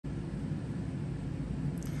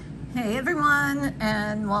Hey everyone,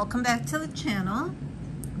 and welcome back to the channel.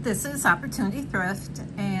 This is Opportunity Thrift,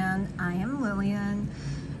 and I am Lillian.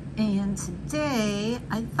 And today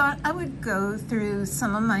I thought I would go through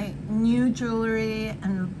some of my new jewelry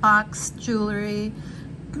and box jewelry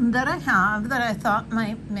that I have that I thought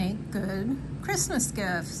might make good Christmas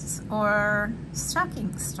gifts or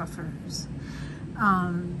stocking stuffers.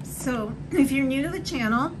 So if you're new to the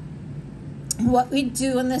channel, what we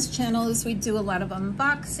do on this channel is we do a lot of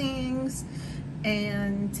unboxings,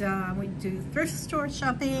 and we do thrift store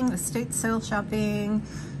shopping, estate sale shopping,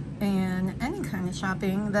 and any kind of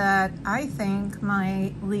shopping that I think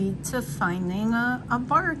might lead to finding a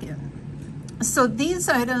bargain. So these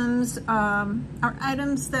items are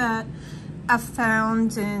items that I've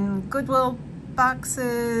found in Goodwill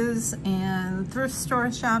boxes and thrift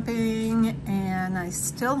store shopping, and I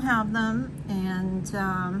still have them, and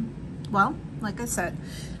well, like I said,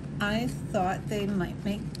 I thought they might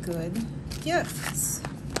make good gifts.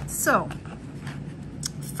 So,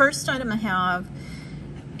 first item I have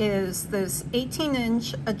is this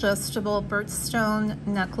 18-inch adjustable birthstone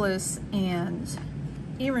necklace and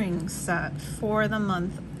earring set for the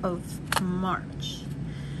month of March.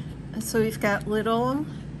 So we've got little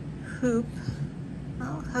hoop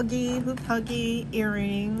huggy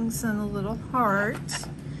earrings and a little heart.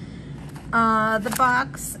 The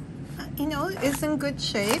box, you know, is in good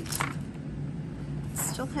shape. It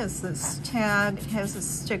still has this tag, it has a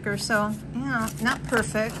sticker, so yeah, not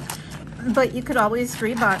perfect, but you could always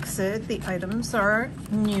rebox it. The items are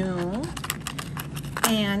new,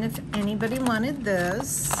 and if anybody wanted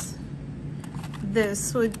this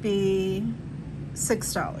would be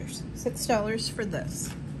 $6 for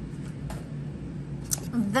this.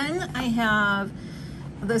 Then I have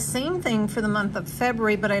the same thing for the month of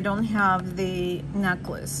February, but I don't have the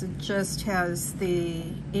necklace. It just has the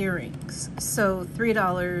earrings. So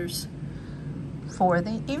 $3 for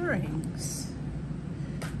the earrings.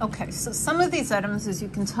 Okay, so some of these items, as you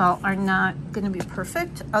can tell, are not going to be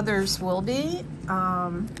perfect. Others will be.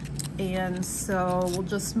 And so we'll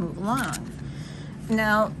just move along.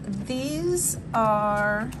 Now, these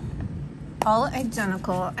are all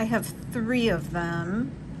identical. I have 3 of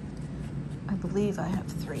them. I believe I have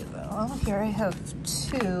 3 of them. Oh, here I have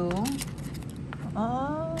 2.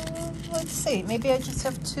 Let's see, maybe I just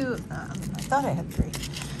have 2 of them. I thought I had 3.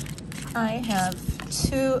 I have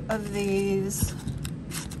 2 of these.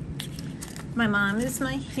 My mom is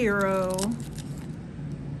my hero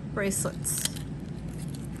bracelets.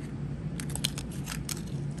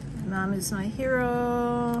 My mom is my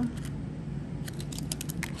hero.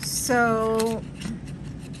 So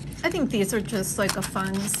I think these are just like a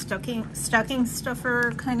fun stocking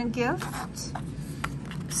stuffer kind of gift.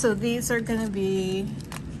 So these are going to be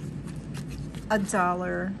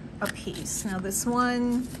 $1 a piece. Now this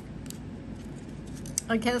one,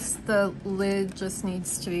 I guess the lid just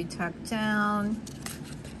needs to be tucked down.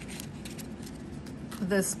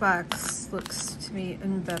 This box looks to be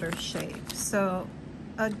in better shape. So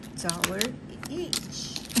 $1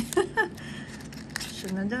 each.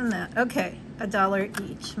 Shouldn't have done that. Okay, $1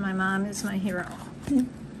 each. My mom is my hero.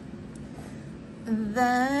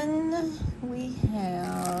 Then we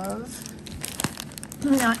have,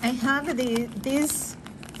 now I have these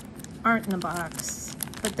aren't in the box,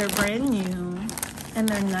 but they're brand new and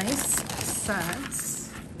they're nice sets.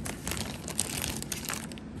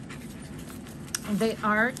 They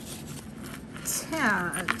are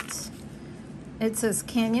tagged. It says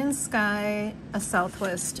Canyon Sky, a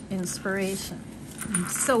Southwest inspiration.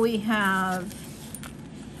 So we have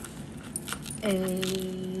a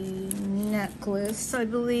necklace, I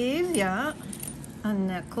believe, yeah, a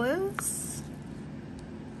necklace.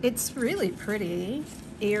 It's really pretty.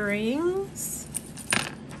 Earrings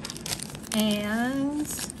and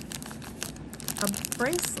a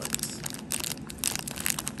bracelet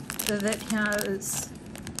that has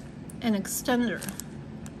an extender.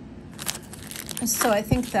 So I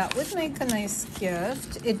think that would make a nice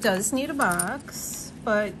gift. It does need a box,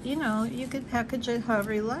 but you know, you could package it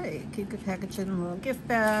however you like. You could package it in a little gift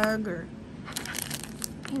bag, or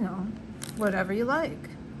you know, whatever you like.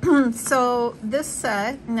 So this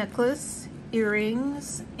set, necklace,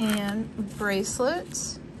 earrings, and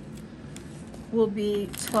bracelets, will be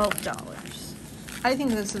 $12. I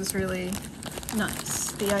think this is really nice.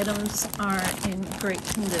 The items are in great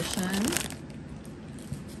condition.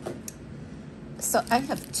 So I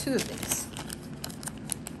have 2 of these.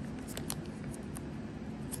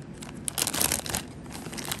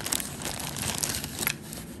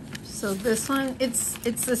 So this one, it's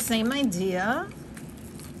the same idea.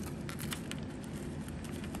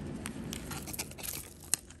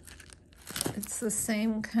 It's the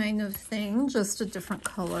same kind of thing, just a different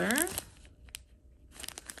color.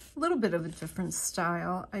 A little bit of a different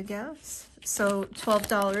style, I guess. So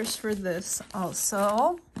 $12 for this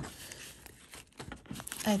also.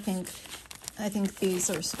 I think these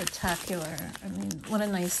are spectacular. I mean, what a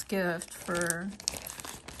nice gift for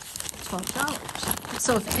 $12.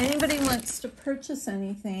 So if anybody wants to purchase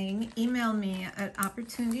anything, email me at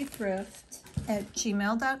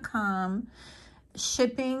opportunitythrift@gmail.com.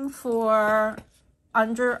 Shipping for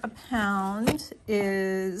under a pound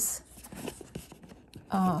is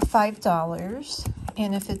 $5.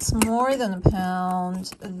 And if it's more than a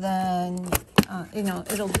pound, then you know,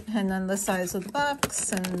 it'll depend on the size of the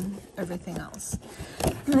box and everything else.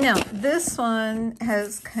 Now, this one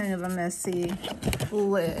has kind of a messy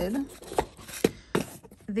lid.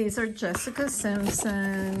 These are Jessica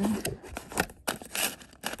Simpson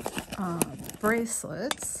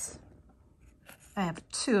bracelets. I have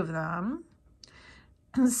 2 of them.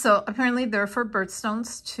 So apparently they're for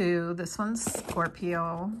birthstones too. This one's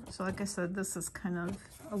Scorpio. So like I said, this is kind of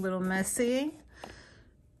a little messy.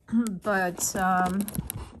 But,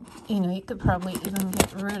 you know, you could probably even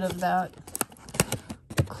get rid of that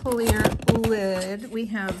clear lid. We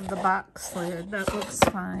have the box lid. That looks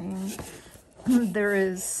fine.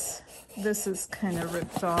 This is kind of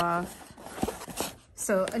ripped off.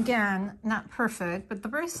 So again, not perfect, but the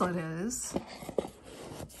bracelet is.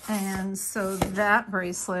 And so that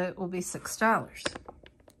bracelet will be $6.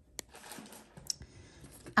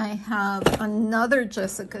 I have another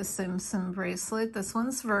Jessica Simpson bracelet. This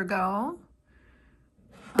one's Virgo.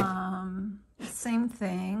 Same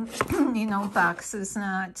thing. You know, box is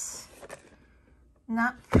not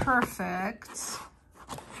perfect,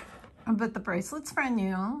 but the bracelet's brand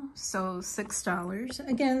new, so $6.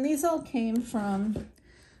 Again, these all came from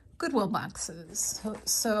Goodwill boxes.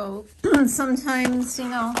 So sometimes, you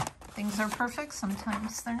know, things are perfect,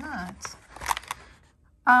 sometimes they're not.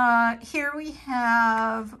 Here we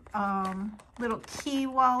have little key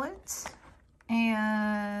wallet,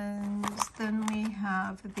 and then we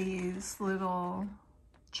have these little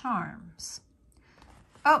charms.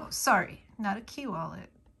 Oh, sorry, not a key wallet,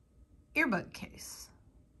 earbud case,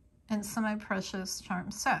 and semi-precious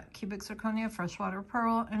charm set, cubic zirconia, freshwater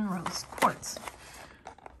pearl, and rose quartz.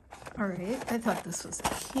 All right, I thought this was a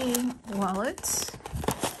key wallet.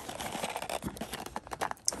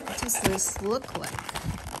 What does this look like?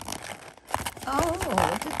 Oh,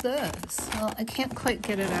 look at this. Well, I can't quite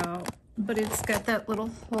get it out, but it's got that little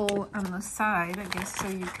hole on the side, I guess, so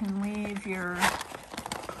you can leave your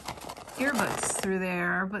earbuds through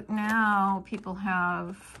there. But now people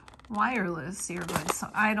have wireless earbuds, so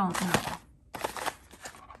I don't know.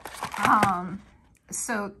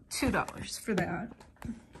 So $2 for that.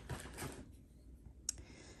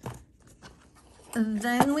 And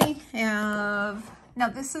then we have, now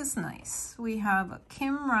this is nice. We have a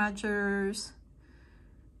Kim Rogers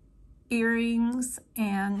earrings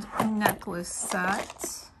and a necklace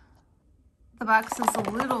set. The box is a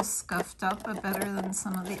little scuffed up, but better than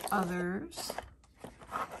some of the others.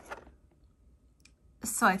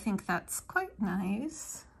 So I think that's quite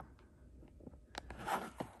nice.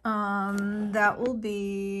 That will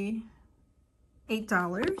be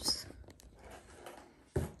 $8.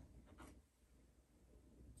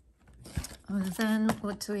 Then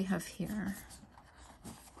what do we have here?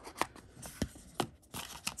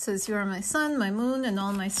 It says, "You are my sun, my moon, and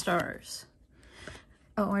all my stars."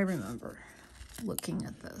 Oh, I remember looking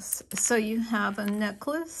at this. So you have a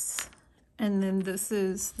necklace, and then this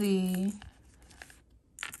is the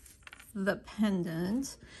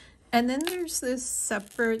pendant. And then there's this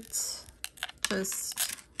separate,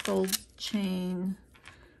 just gold chain.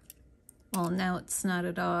 Well, now it's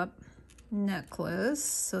knotted up. Necklace,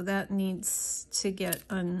 so that needs to get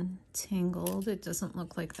untangled. It doesn't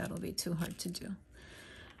look like that'll be too hard to do.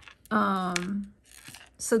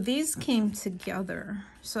 So these came together.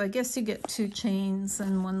 So I guess you get 2 chains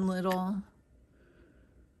and one little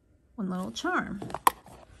charm.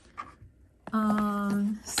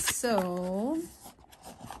 So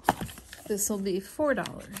this will be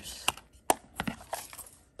 $4.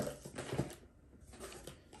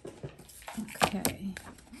 Okay.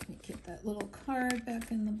 Get that little card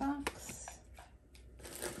back in the box.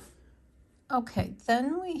 Okay,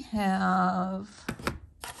 then we have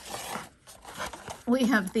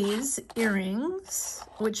these earrings,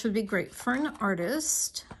 which would be great for an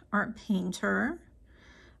artist or a painter.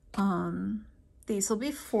 These will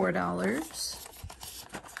be $4.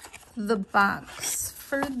 The box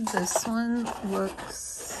for this one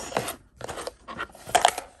looks,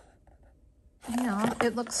 you know,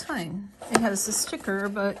 it looks fine. It has a sticker,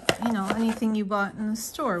 but you know, anything you bought in the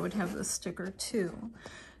store would have the sticker too.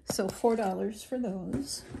 So $4 for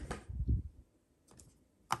those.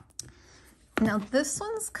 Now this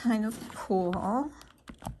one's kind of cool.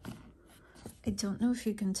 I don't know if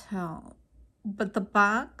you can tell, but the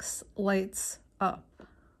box lights up.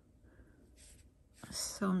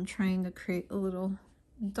 So I'm trying to create a little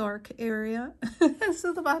dark area.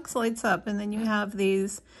 So the box lights up, and then you have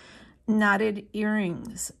these knotted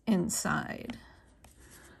earrings inside.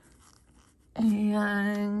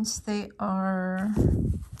 And they are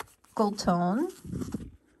gold tone,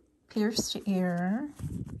 pierced ear.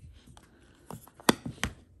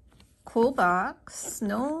 Cool box,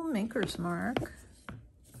 no maker's mark.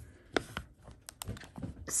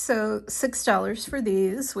 So $6 for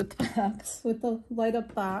these with the box, with the light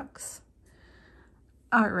up box.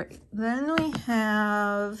 All right, then we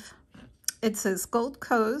have, it says Gold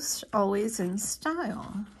Coast, always in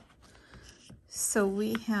style. So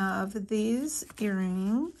we have these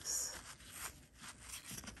earrings.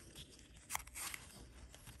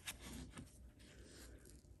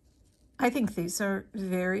 I think these are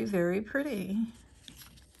very, very pretty.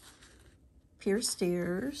 Pierced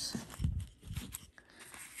ears.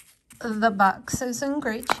 The box is in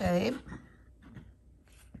great shape.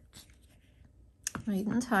 Made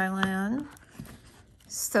in Thailand.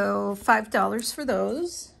 So $5 for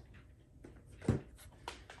those.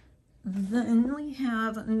 Then we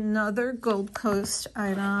have another Gold Coast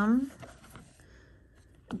item.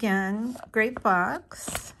 Again, great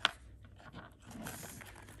box.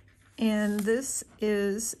 And this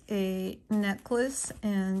is a necklace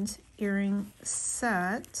and earring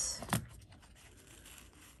set.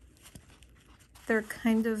 They're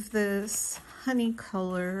kind of this honey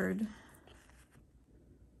colored,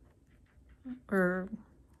 or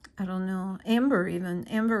I don't know, amber even,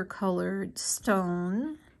 amber colored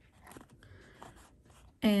stone.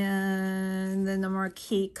 And then the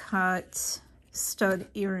marquee cut stud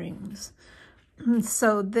earrings.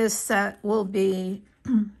 So this set will be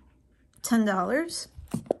 $10.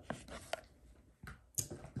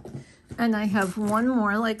 And I have one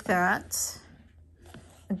more like that.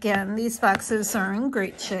 Again, these boxes are in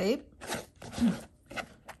great shape.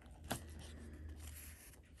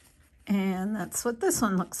 And that's what this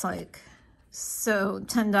one looks like. So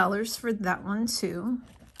 $10 for that one too.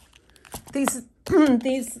 These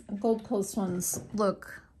these Gold Coast ones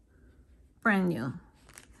look brand new.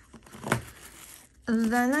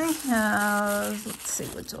 And then I have, let's see,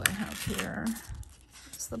 what do I have here?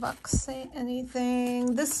 Does the box say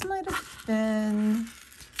anything? This might have been,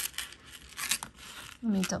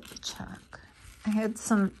 let me double check. I had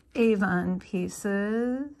some Avon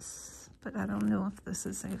pieces, but I don't know if this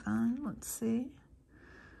is Avon. Let's see.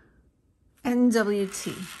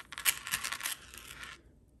 NWT.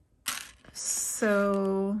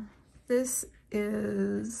 So this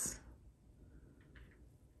is,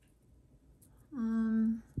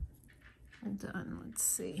 hold on, let's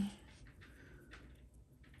see.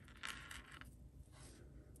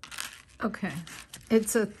 Okay,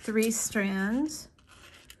 it's a 3-strand,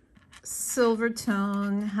 silver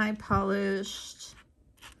tone, high polished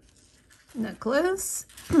necklace.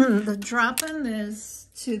 The drop in this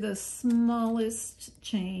to the smallest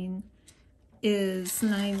chain is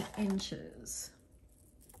 9 inches.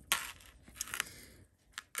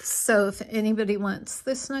 So if anybody wants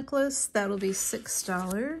this necklace, that'll be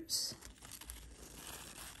 $6.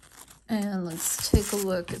 And let's take a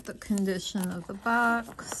look at the condition of the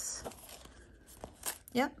box.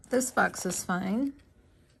 Yep, this box is fine.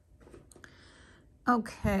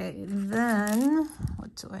 Okay, then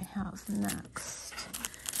what do I have next?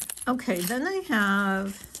 Okay, then I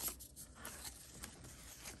have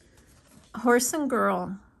Horse and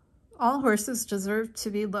Girl. All horses deserve to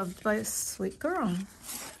be loved by a sweet girl.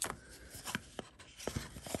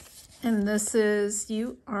 And this is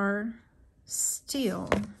You Are Steel,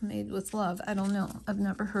 made with love. I don't know. I've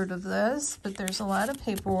never heard of this, but there's a lot of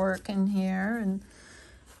paperwork in here, and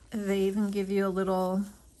they even give you a little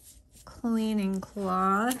cleaning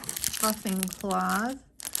cloth, buffing cloth.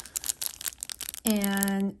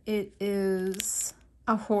 And it is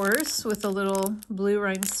a horse with a little blue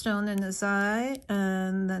rhinestone in his eye,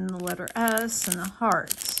 and then the letter S and a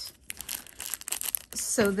heart.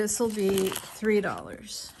 So this will be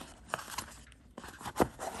 $3.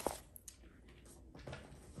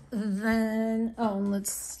 Then, oh,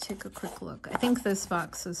 let's take a quick look. I think this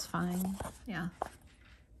box is fine. Yeah.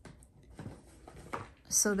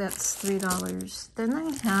 So that's $3. Then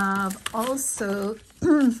I have also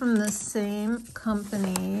from the same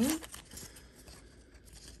company,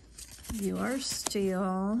 You Are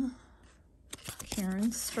Steel. Care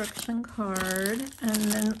instruction card, and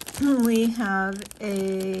then we have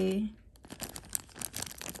a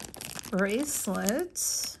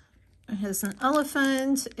bracelet. It has an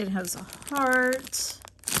elephant, it has a heart,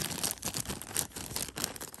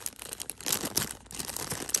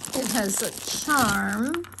 it has a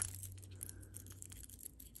charm.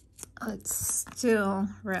 It's still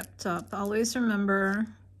wrapped up. Always remember,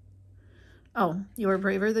 oh, you are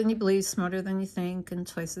braver than you believe, smarter than you think, and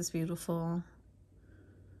twice as beautiful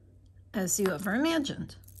as you ever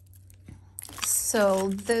imagined. So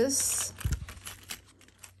this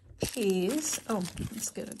piece, oh, let's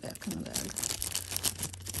get it back in the bag.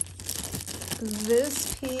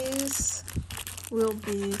 This piece will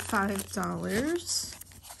be $5.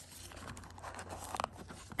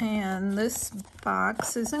 And this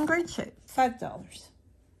box is in great shape, $5.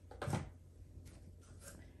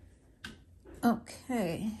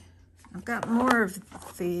 Okay, I've got more of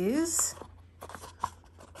these.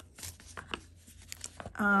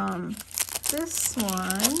 This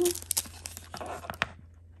one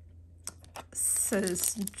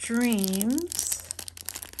says Dreams,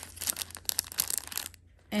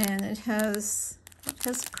 and it has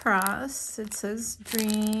a cross. It says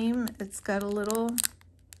Dream. It's got a little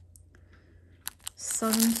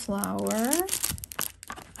sunflower.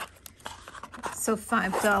 So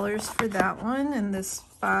 $5 for that one, and this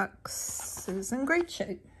box is in great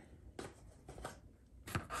shape.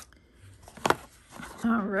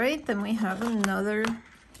 All right, then we have another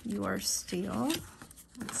You Are Steel.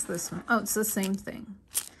 What's this one? Oh, it's the same thing.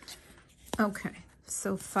 Okay,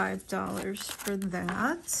 so $5 for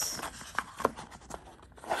that.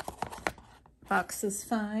 Box is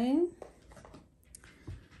fine.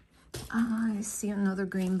 I see another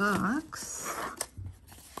green box.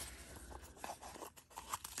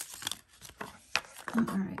 All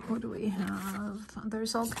right, what do we have?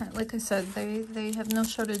 There's all kinds, like I said, they have no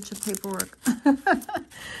shortage of paperwork.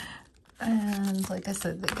 And like I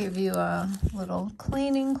said, they give you a little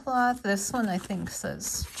cleaning cloth. This one I think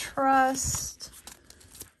says Trust.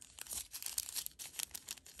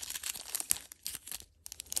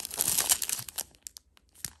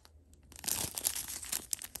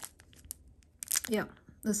 Yeah,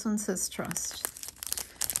 this one says Trust.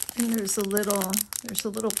 And there's a little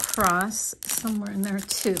cross somewhere in there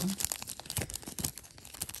too.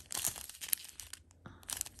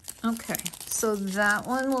 Okay, so that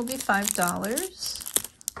one will be $5.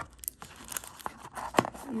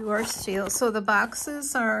 You Are Steel. So the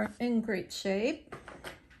boxes are in great shape.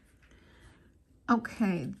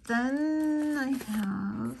 Okay, then I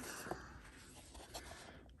have,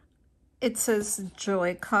 it says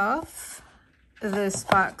Joy Cuff. This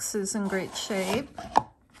box is in great shape.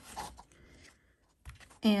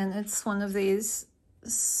 And it's one of these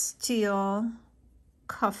steel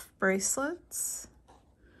cuff bracelets.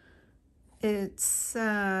 It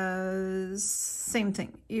says, same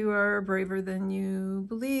thing. You are braver than you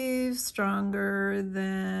believe, stronger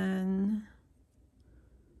than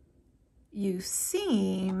you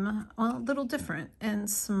seem, well, a little different, and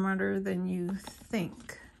smarter than you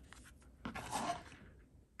think.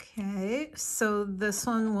 Okay, so this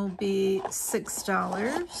one will be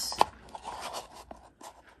 $6.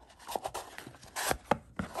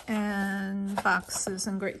 And box is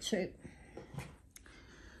in great shape.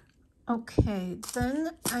 Okay, then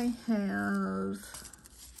I have,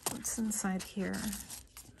 what's inside here?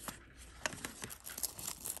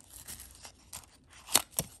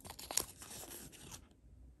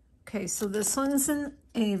 Okay, so this one's an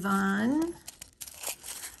Avon.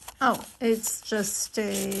 Oh, it's just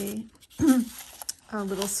a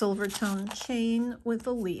little silver tone chain with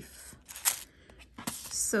a leaf.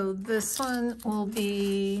 So this one will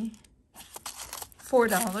be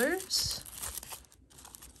 $4.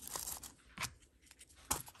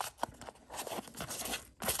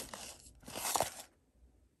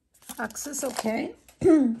 Box is okay.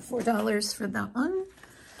 $4 for that one.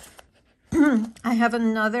 I have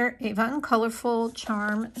another Avon Colorful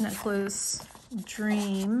Charm Necklace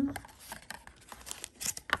Dream.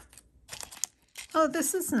 Oh,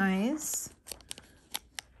 this is nice.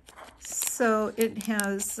 So it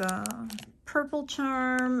has purple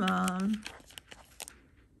charm,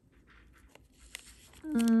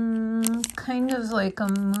 kind of like a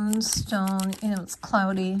moonstone, you know, it's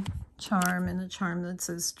cloudy charm, and a charm that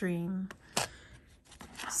says Dream.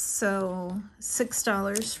 So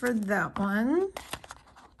 $6 for that one.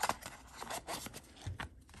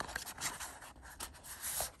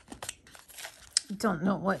 Don't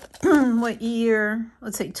know what what year,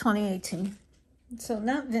 let's say 2018. So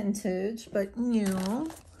not vintage, but new.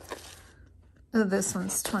 Oh, this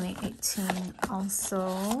one's 2018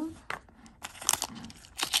 also.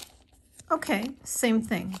 Okay, same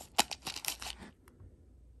thing.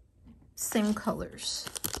 Same colors.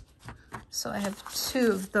 So I have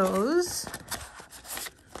 2 of those.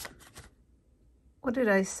 What did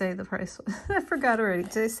I say the price was? I forgot already.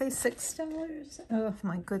 Did I say $6? Oh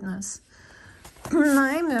my goodness.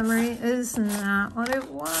 My memory is not what it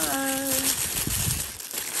was.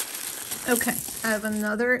 Okay, I have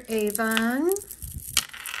another Avon.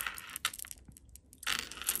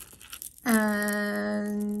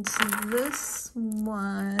 And this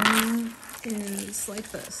one is like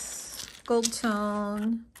this. Gold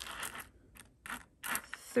tone,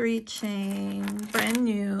 3 chain, brand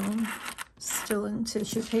new, still in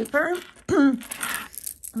tissue paper.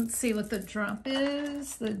 Let's see what the drop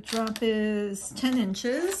is. The drop is 10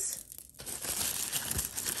 inches.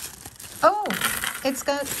 Oh, it's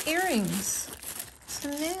got earrings to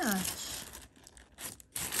match.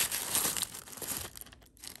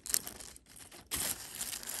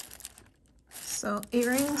 So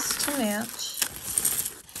earrings to match.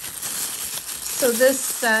 So this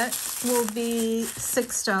set will be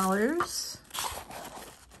 $6.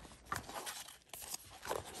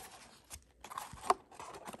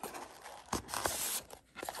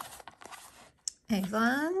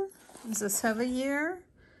 Avon, does this have a year?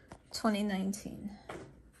 2019.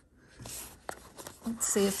 Let's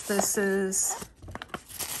see if this is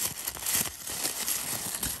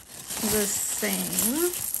the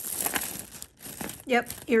same. Yep,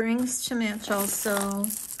 earrings to match also.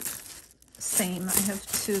 Same, I have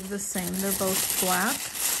 2 of the same. They're both black.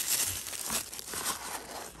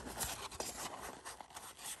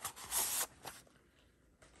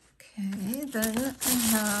 Okay, then I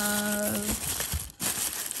have,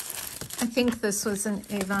 I think this was an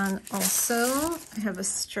Avon also. I have a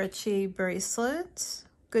stretchy bracelet,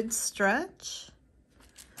 good stretch.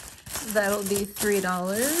 That'll be $3.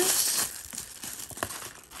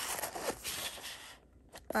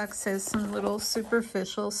 Box has some little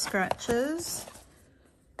superficial scratches,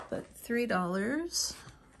 but $3.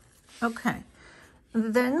 Okay,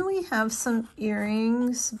 then we have some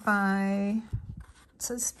earrings by, it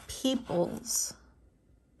says Peoples.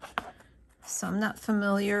 So I'm not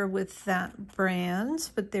familiar with that brand,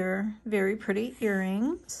 but they're very pretty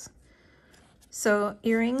earrings. So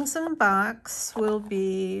earrings in a box will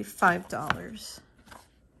be $5.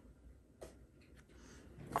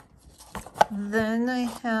 Then I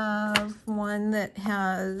have one that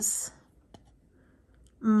has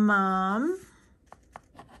Mom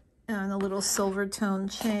and a little silver tone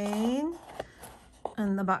chain.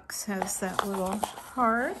 And the box has that little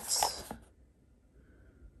heart.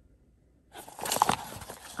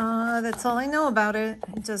 That's all I know about it.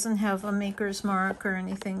 It doesn't have a maker's mark or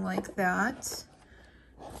anything like that.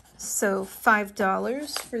 So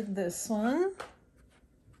 $5 for this one.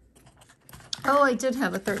 Oh, I did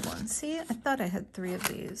have a third one. See, I thought I had 3 of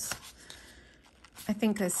these. I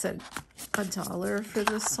think I said $1 for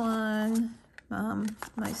this one.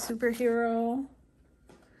 My superhero.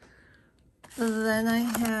 Then I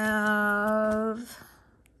have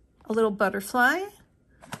a little butterfly.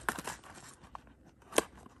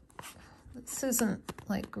 This isn't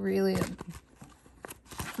like really a,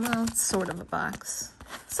 well, it's sort of a box.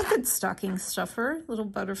 It's a good stocking stuffer, little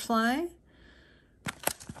butterfly.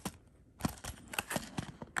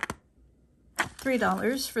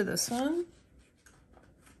 $3 for this one.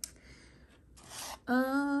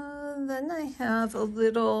 Then I have a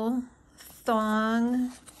little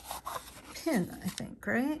thong pin, I think,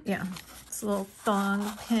 right? Yeah, it's a little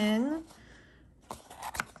thong pin.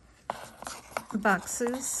 The box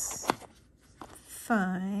is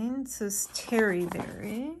fine. It says Terry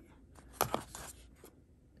Berry.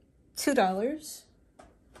 $2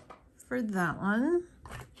 for that one.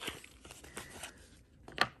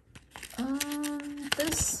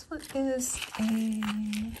 This is a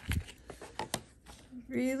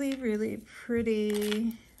really, really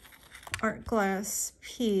pretty art glass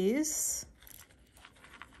piece.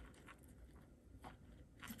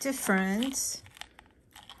 Different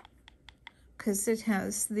because it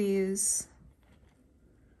has these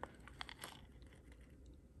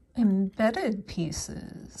embedded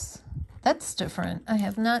pieces. That's different. I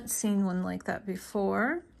have not seen one like that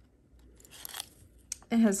before.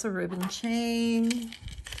 It has a ribbon chain.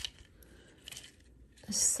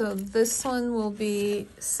 So this one will be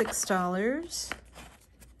 $6.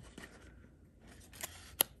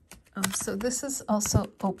 So this is also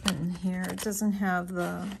open here. It doesn't have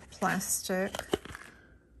the plastic.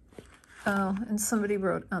 Oh, and somebody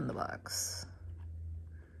wrote on the box,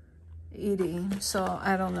 Edie, so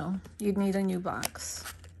I don't know. You'd need a new box.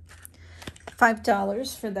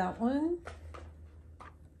 $5 for that one.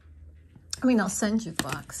 I mean, I'll send you the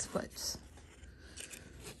box, but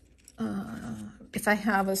if I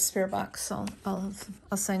have a spare box, I'll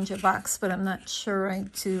send you a box, but I'm not sure I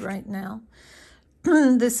do right now.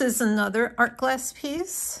 This is another art glass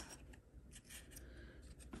piece.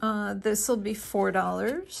 This will be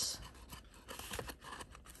 $4.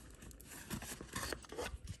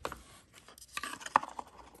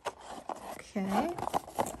 Okay,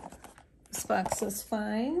 this box is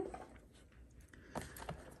fine.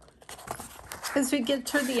 As we get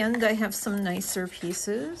toward the end, I have some nicer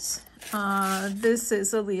pieces. This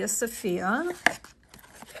is Alia Sophia,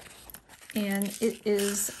 and it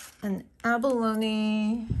is an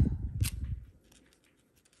abalone.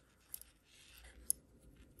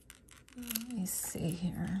 Let me see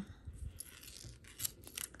here.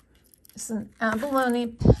 It's an abalone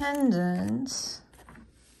pendant.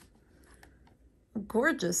 A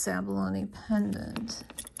gorgeous abalone pendant.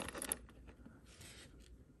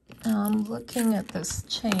 I'm looking at this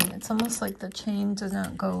chain. It's almost like the chain does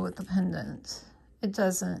not go with the pendant. It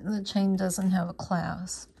doesn't. The chain doesn't have a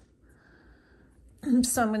clasp.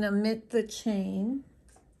 So I'm going to omit the chain.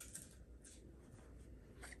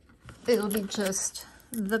 It'll be just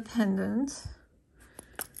the pendant,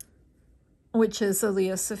 which is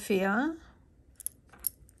Alia Sophia.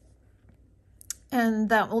 And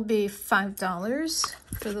that will be $5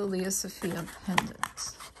 for the Alia Sophia pendant.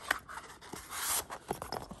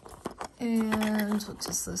 And what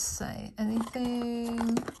does this say?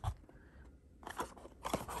 Anything?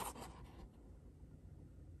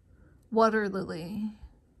 Water lily.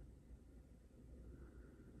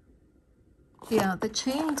 Yeah, the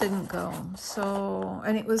chain didn't go, so,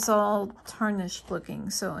 and it was all tarnished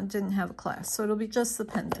looking, so it didn't have a clasp, so it'll be just the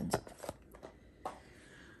pendant.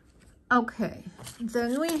 Okay,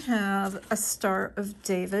 then we have a Star of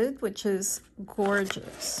David, which is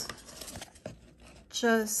gorgeous.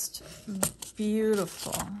 Just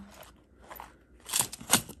beautiful.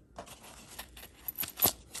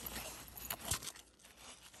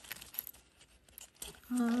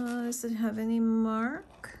 Does it have any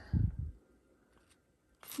mark?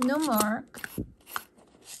 No mark.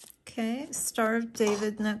 Okay, Star of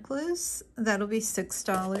David necklace. That'll be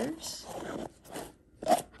 $6.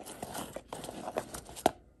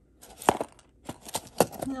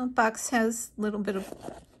 Now, box has a little bit of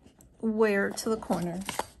wear to the corner.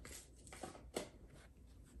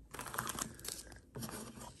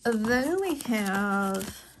 Then we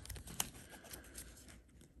have,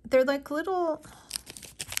 they're like little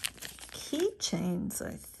keychains,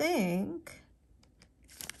 I think.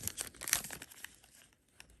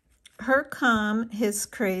 Her calm, his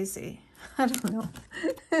crazy. I don't know.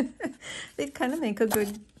 They kind of make a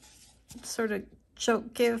good sort of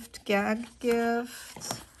joke gift, gag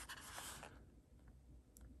gift.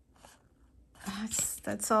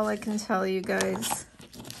 That's all I can tell you guys.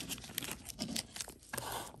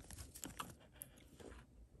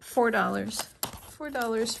 $4.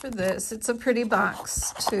 $4 for this. It's a pretty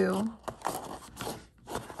box too.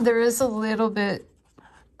 There is a little bit,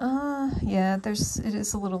 yeah, it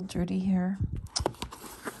is a little dirty here.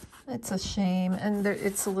 It's a shame, and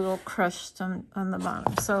it's a little crushed on the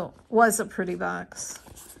bottom. So was a pretty box.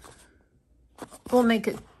 We'll make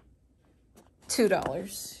it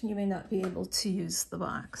 $2. You may not be able to use the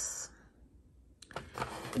box.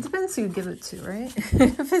 It depends who you give it to, right?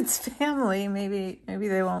 If it's family, maybe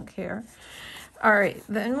they won't care. All right,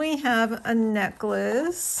 then we have a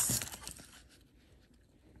necklace.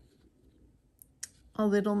 A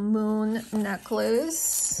little moon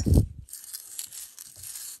necklace.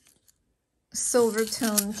 Silver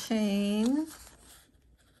tone chain.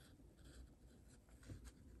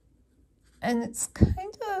 And it's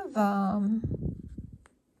kind of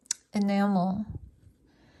enamel.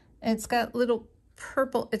 It's got little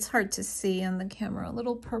purple, it's hard to see on the camera,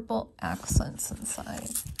 little purple accents inside.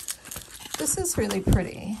 This is really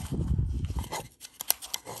pretty.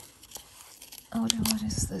 Oh, what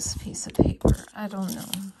is this piece of paper? I don't know.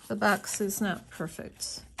 The box is not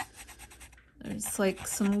perfect. There's like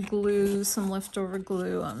some glue, some leftover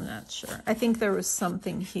glue, I'm not sure. I think there was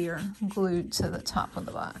something here glued to the top of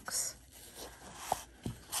the box.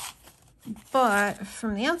 But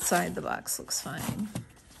from the outside, the box looks fine.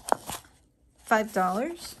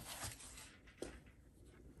 $5.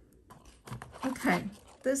 Okay,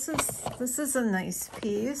 this is a nice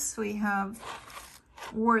piece. We have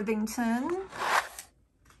Worthington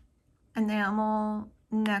enamel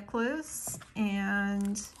necklace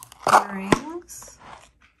and earrings.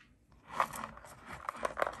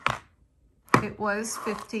 It was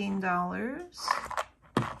 $15.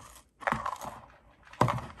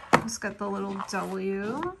 It's got the little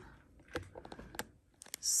W.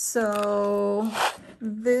 So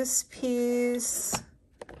this piece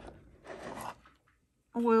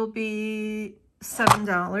will be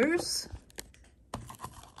 $7.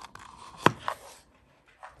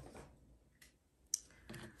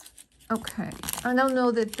 Okay, I don't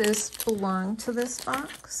know that this belonged to this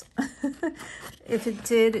box. If it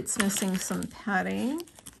did, it's missing some padding.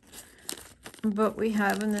 But we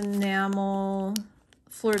have an enamel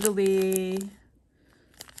fleur-de-lis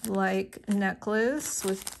like necklace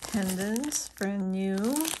with pendants, brand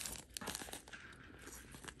new,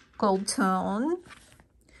 gold tone.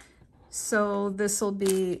 So this will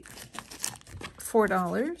be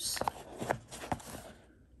 $4.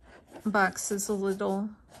 Box is a little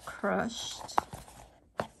crushed.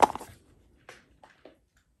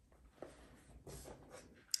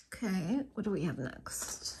 Okay, what do we have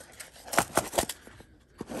next?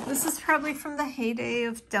 This is probably from the heyday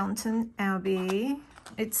of Downton Abbey.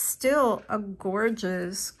 It's still a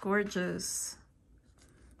gorgeous, gorgeous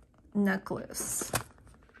necklace.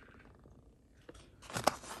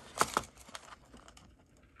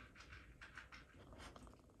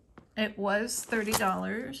 It was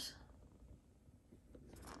 $30.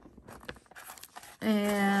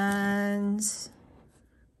 And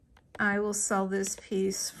I will sell this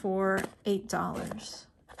piece for $8.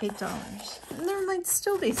 And there might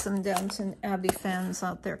still be some Downton Abbey fans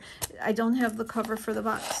out there. I don't have the cover for the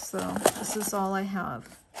box, so this is all I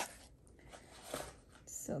have.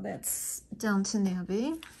 So that's Downton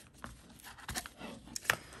Abbey.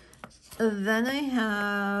 Then I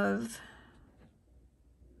have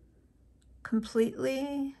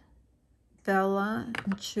Completely Bella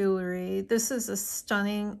Jewelry. This is a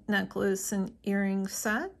stunning necklace and earring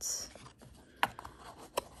set.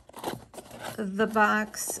 The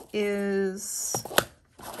box is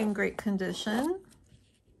in great condition.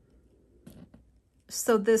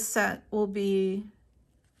 So this set will be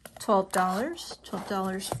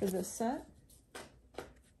 $12 for this set.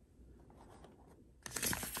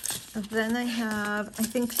 Then I have, I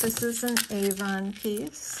think this is an Avon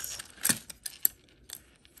piece.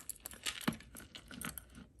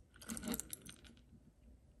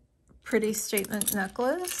 Pretty statement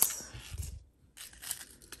necklace.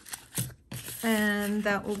 And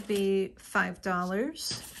that will be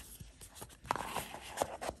 $5.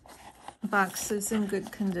 Box is in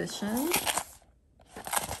good condition.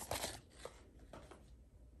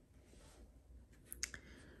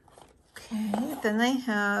 Okay, then I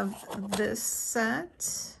have this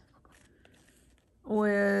set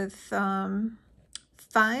with 5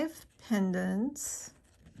 pendants,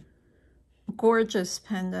 gorgeous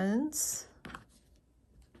pendants.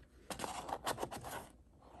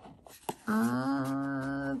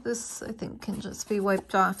 This I think can just be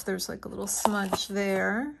wiped off. There's like a little smudge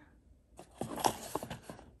there.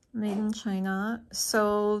 Made in China.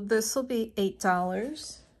 So this will be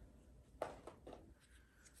 $8.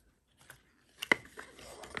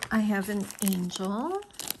 I have an angel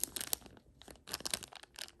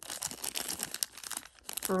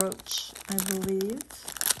brooch, I believe.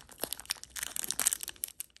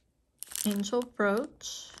 Angel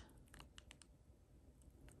brooch.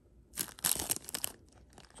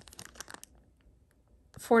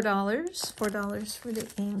 $4 for the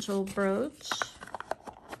angel brooch.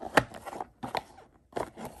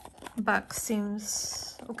 Box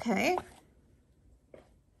seems okay.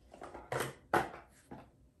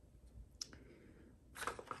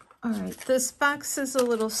 All right, this box is a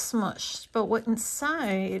little smushed, but what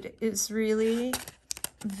inside is really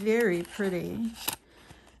very pretty.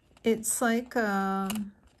 It's like a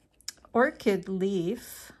orchid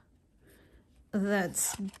leaf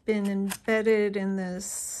that's been embedded in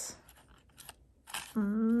this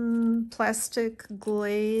plastic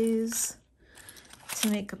glaze to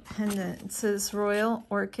make a pendant. It says Royal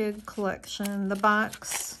Orchid Collection. The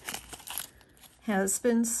box has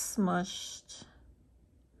been smushed.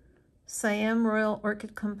 Siam Royal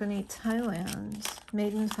Orchid Company, Thailand.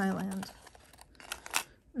 Made in Thailand.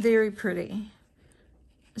 Very pretty.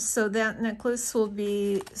 So that necklace will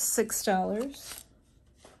be $6.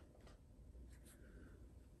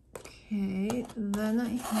 Okay, then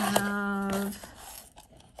I have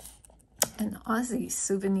an Aussie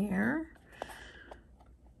souvenir.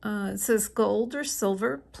 It says gold or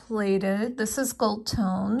silver plated. This is gold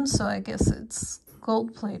tone, so I guess it's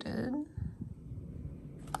gold plated.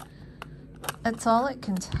 That's all I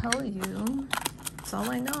can tell you. That's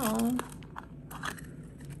all I know.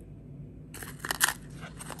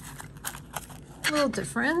 A little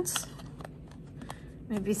different.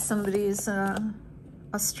 Maybe somebody's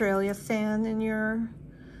Australia fan in your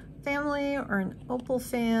family or an opal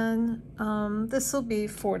fan. This will be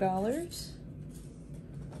 $4.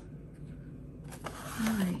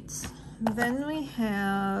 All right, then we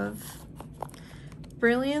have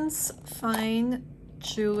Brilliance Fine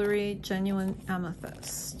Jewelry Genuine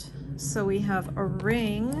Amethyst. So we have a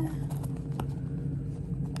ring.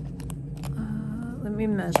 Let me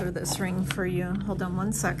measure this ring for you. Hold on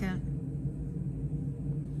one second.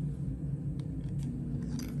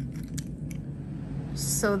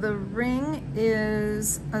 So the ring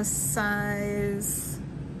is a size,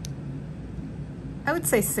 I would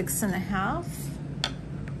say 6.5.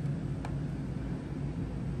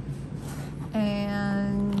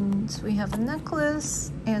 And we have a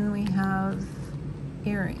necklace and we have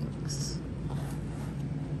earrings.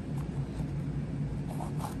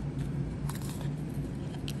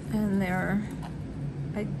 And they're,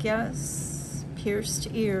 I guess, pierced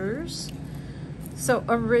ears. So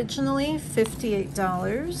originally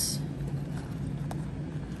 $58.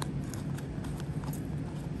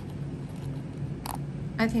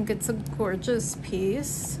 I think it's a gorgeous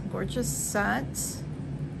piece, gorgeous set.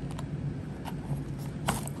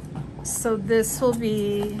 So this will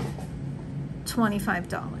be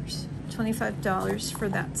 $25. $25 for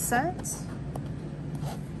that set.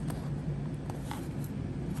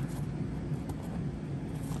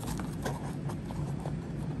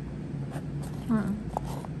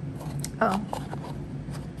 Oh,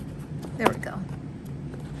 there we go,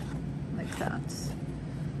 like that.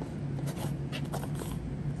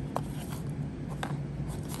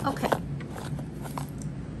 Okay.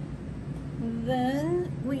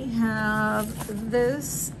 Then we have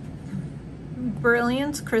this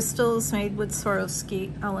brilliant crystals made with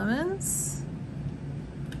Swarovski elements.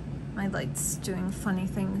 My light's doing funny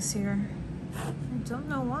things here. I don't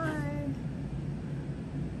know why.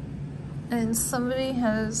 And somebody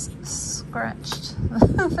has scratched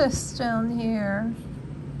this down here.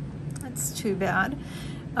 That's too bad.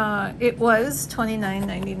 It was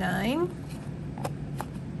 $29.99.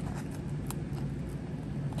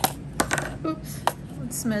 Oops.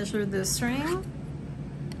 Let's measure this ring.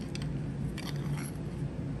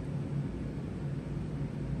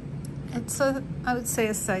 It's a, I would say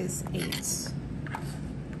a size 8.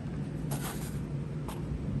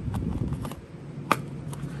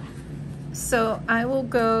 So I will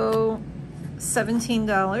go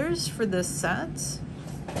 $17 for this set.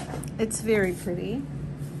 It's very pretty.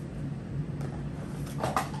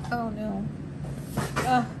 Oh no.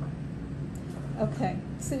 Okay,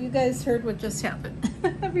 so you guys heard what just happened.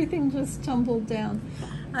 Everything just tumbled down.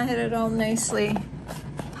 I had it all nicely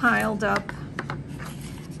piled up.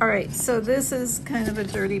 All right, so this is kind of a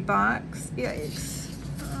dirty box. Yikes.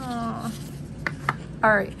 Oh.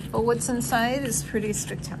 All right, but what's inside is pretty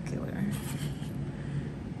spectacular.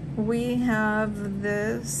 We have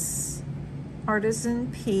this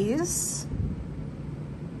artisan piece,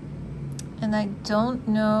 and I don't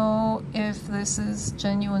know if this is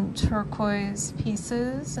genuine turquoise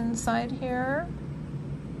pieces inside here.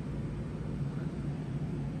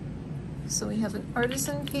 So we have an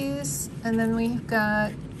artisan piece, and then we've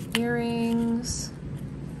got earrings.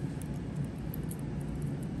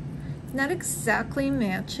 Not exactly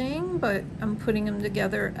matching, but I'm putting them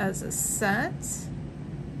together as a set.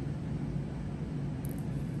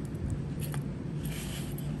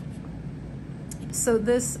 So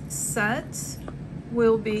this set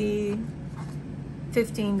will be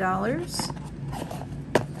 $15.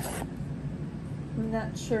 I'm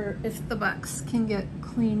not sure if the box can get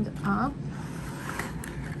cleaned up.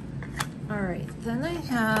 All right, then I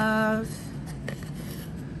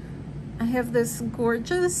have this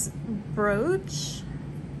gorgeous brooch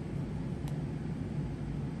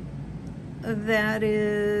that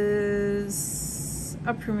is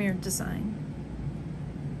a Premier design.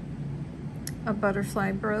 A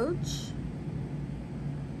butterfly brooch.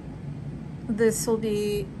 This will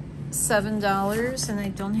be $7, and I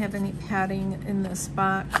don't have any padding in this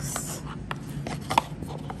box.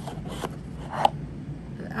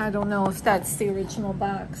 I don't know if that's the original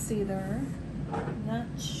box either. Not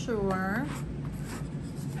sure.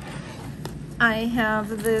 I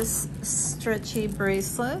have this stretchy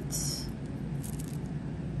bracelet.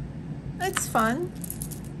 It's fun.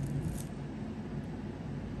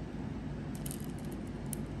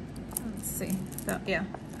 See that, yeah,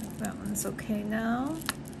 that one's okay now.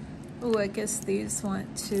 Oh, I guess these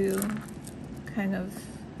want to kind of,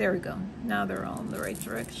 there we go. Now they're all in the right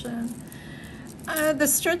direction. The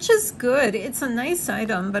stretch is good. It's a nice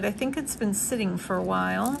item, but I think it's been sitting for a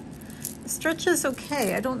while. The stretch is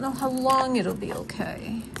okay. I don't know how long it'll be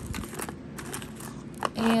okay.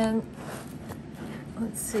 And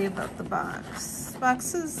let's see about the box. The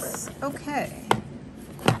box is okay.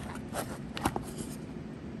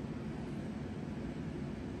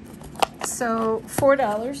 So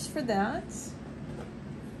 $4 for that.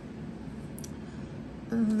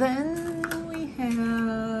 Then we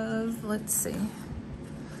have, let's see.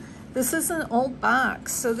 This is an old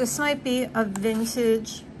box, so this might be a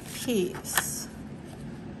vintage piece.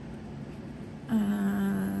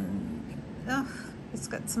 Oh, it's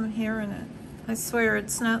got some hair in it. I swear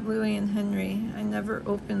it's not Louis and Henry. I never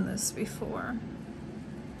opened this before.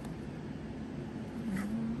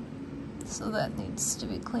 So that needs to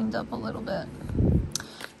be cleaned up a little bit.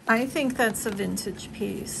 I think that's a vintage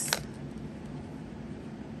piece.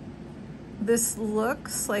 This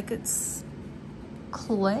looks like it's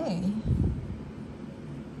clay.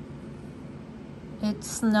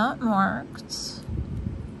 It's not marked.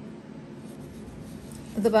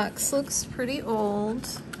 The box looks pretty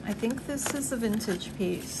old. I think this is a vintage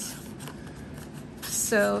piece.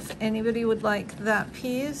 So if anybody would like that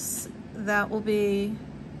piece, that will be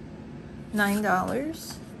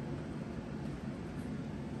 $9.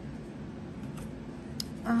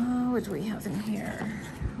 What do we have in here?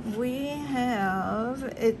 We have,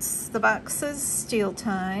 the box says Steel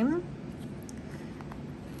Time.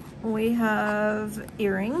 We have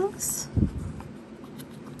earrings.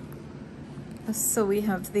 So we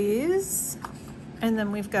have these, and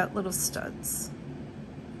then we've got little studs.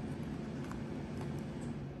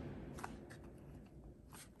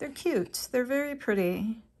 They're cute. They're very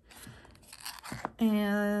pretty.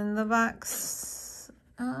 And the box,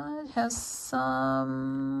 it has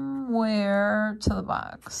some wear to the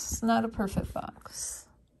box. Not a perfect box.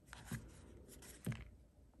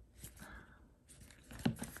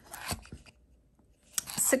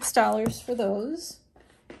 $6 for those.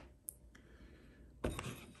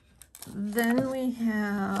 Then we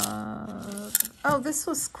have, oh, this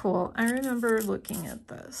was cool. I remember looking at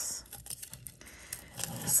this.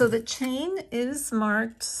 So the chain is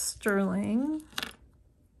marked sterling.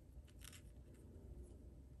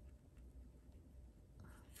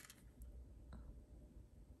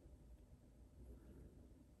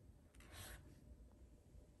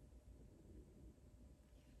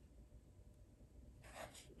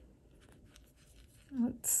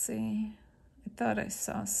 Let's see. I thought I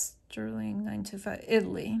saw sterling 925,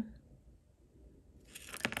 Italy.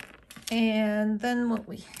 And then what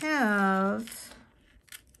we have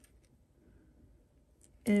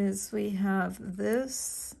is we have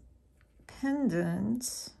this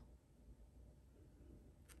pendant,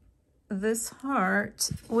 this heart,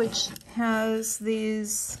 which has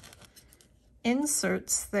these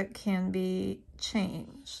inserts that can be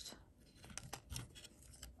changed.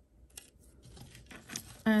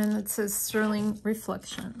 And it says Sterling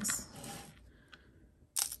Reflections.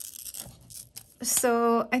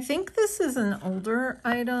 So I think this is an older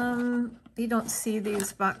item. You don't see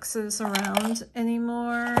these boxes around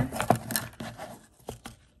anymore.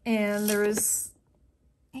 And there is,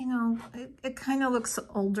 you know, it kind of looks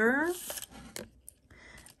older.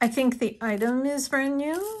 I think the item is brand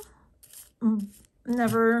new.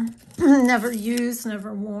 Never used,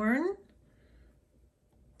 never worn.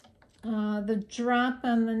 The drop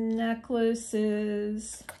on the necklace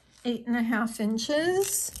is 8.5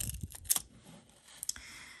 inches.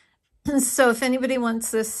 So if anybody wants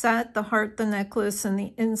this set, the heart, the necklace, and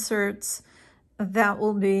the inserts, that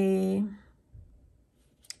will be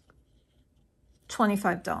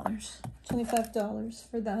 $25. $25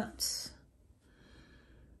 for that.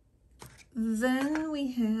 Then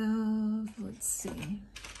we have, let's see.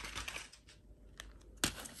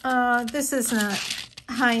 This is not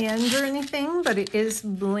high-end or anything, but it is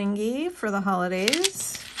blingy for the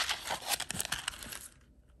holidays.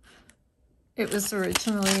 It was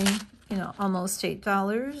originally, you know, almost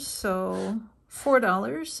 $8, so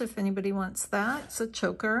 $4 if anybody wants that. It's a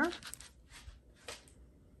choker.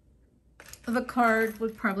 The card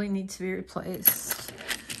would probably need to be replaced.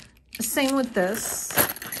 Same with this.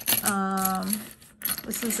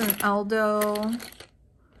 This is an Aldo.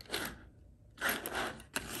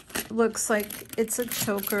 Looks like it's a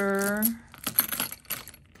choker.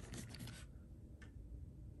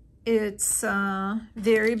 It's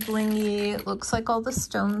very blingy. It looks like all the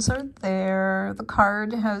stones are there. The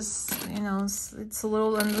card has, you know, it's a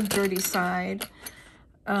little on the dirty side.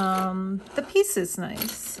 The piece is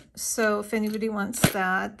nice. So if anybody wants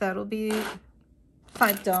that, that'll be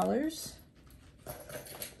 $5.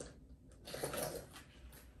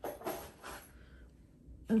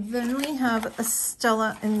 Then we have a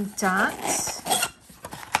Stella and Dot.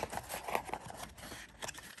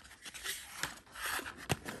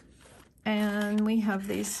 And we have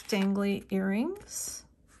these dangly earrings.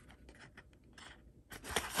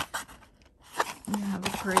 You have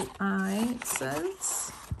a great eye, it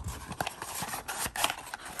says.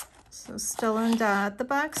 So Stella and Dot. The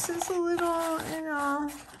box is a little, you know,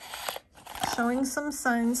 showing some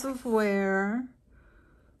signs of wear.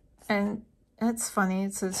 And it's funny,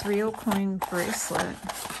 it says real coin bracelet.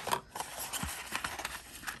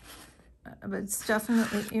 But it's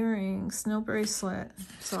definitely earrings, no bracelet.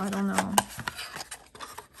 So I don't know.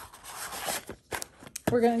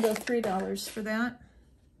 We're gonna go $3 for that.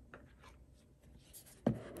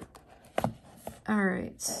 All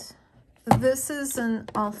right, this is an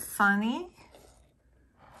Alfani.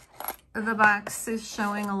 The box is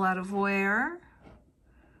showing a lot of wear,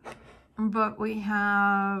 but we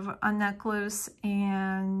have a necklace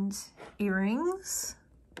and earrings.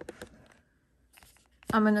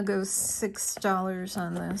 I'm gonna go $6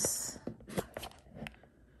 on this.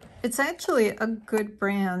 It's actually a good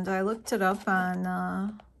brand. I looked it up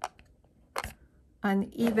on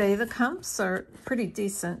eBay. The comps are pretty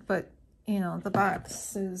decent, but you know, the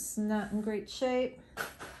box is not in great shape.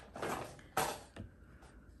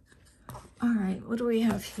 All right, what do we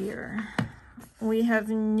have here? We have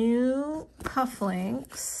new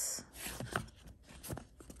cufflinks.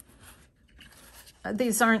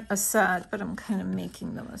 These aren't a set, but I'm kind of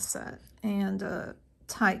making them a set. And a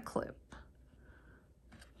tie clip.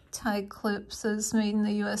 Tie clip says made in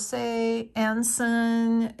the USA.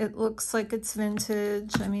 Anson, it looks like it's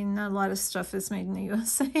vintage. I mean, not a lot of stuff is made in the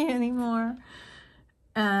USA anymore.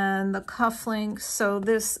 And the cufflinks, so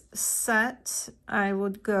this set I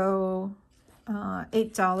would go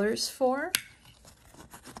 $8 for.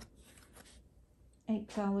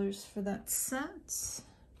 $8 for that set.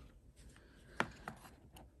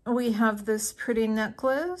 We have this pretty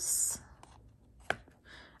necklace.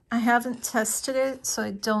 I haven't tested it, so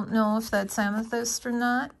I don't know if that's amethyst or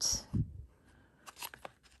not.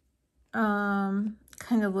 Kind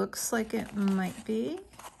of looks like it might be.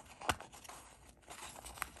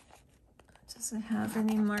 Does it have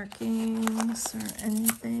any markings or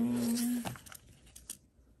anything?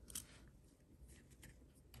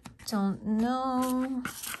 Don't know.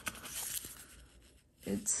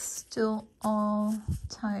 It's still all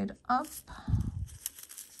tied up.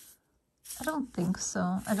 I don't think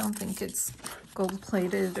so. I don't think it's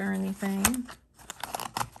gold-plated or anything.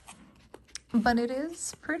 But it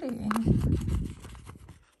is pretty.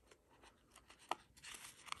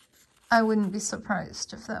 I wouldn't be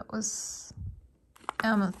surprised if that was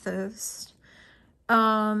amethyst.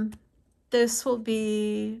 This will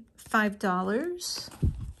be $5.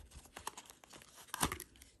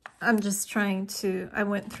 I'm just trying to, I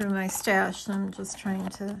went through my stash and I'm just trying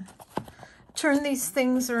to turn these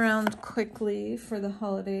things around quickly for the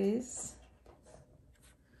holidays.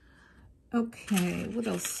 Okay, what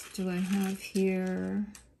else do I have here?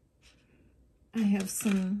 I have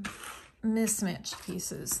some mismatched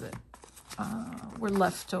pieces that were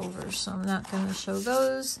left over, so I'm not going to show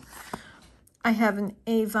those. I have an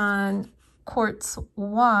Avon quartz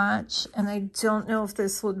watch, and I don't know if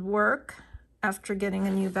this would work after getting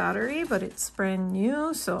a new battery, but it's brand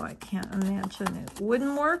new, so I can't imagine it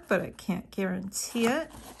wouldn't work, but I can't guarantee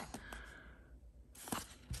it.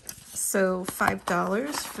 So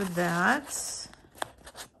 $5 for that.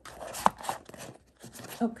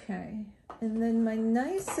 Okay, and then my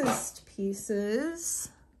nicest pieces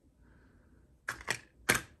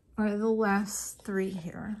are the last three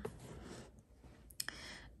here.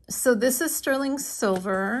 So this is sterling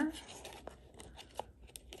silver.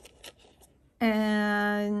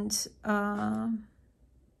 And I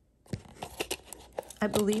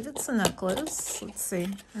believe it's a necklace. Let's see.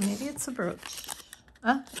 Or maybe it's a brooch.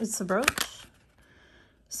 Ah, it's a brooch.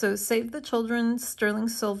 So Save the Children, sterling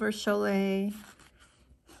silver Cholet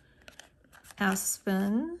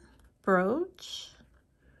Aspen brooch.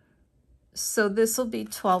 So this will be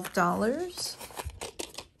 $12.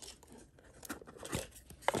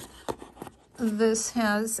 This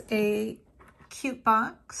has a cute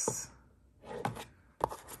box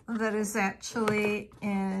that is actually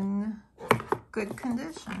in good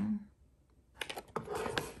condition.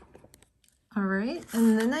 All right,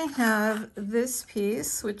 and then I have this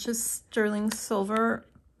piece, which is sterling silver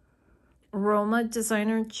Roma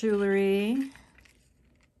designer jewelry.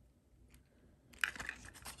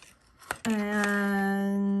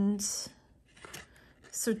 And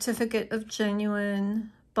certificate of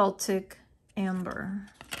genuine Baltic amber.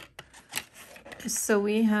 So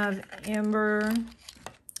we have amber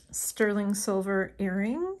sterling silver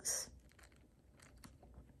earrings.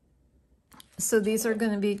 So these are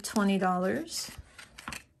going to be $20.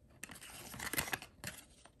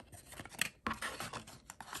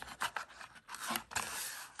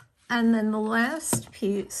 And then the last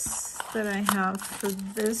piece that I have for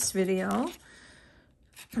this video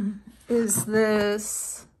is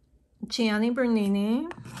this Gianni Bernini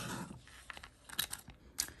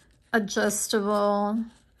adjustable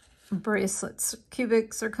bracelets,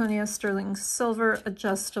 cubic zirconia sterling silver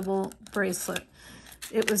adjustable bracelet.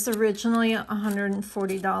 It was originally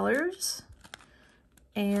 $140,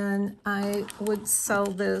 and I would sell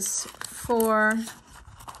this for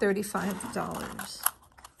 $35.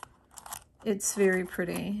 It's very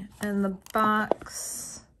pretty, and the box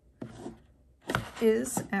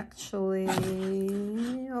is actually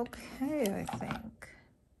okay, I think.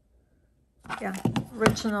 Yeah,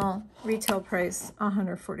 original retail price,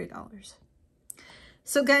 $140.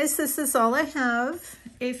 So guys, this is all I have.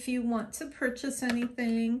 If you want to purchase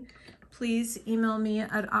anything, please email me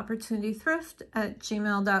at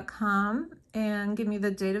opportunitythrift@gmail.com and give me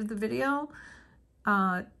the date of the video,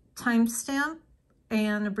 timestamp,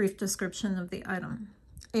 and a brief description of the item.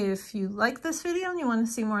 If you like this video and you want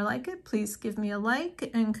to see more like it, please give me a like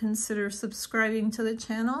and consider subscribing to the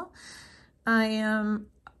channel. I'm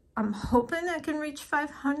hoping I can reach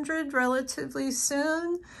 500 relatively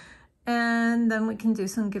soon, and then we can do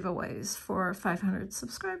some giveaways for 500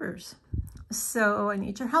 subscribers. So I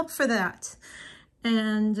need your help for that.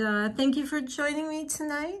 And thank you for joining me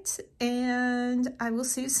tonight, and I will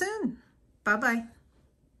see you soon. Bye-bye.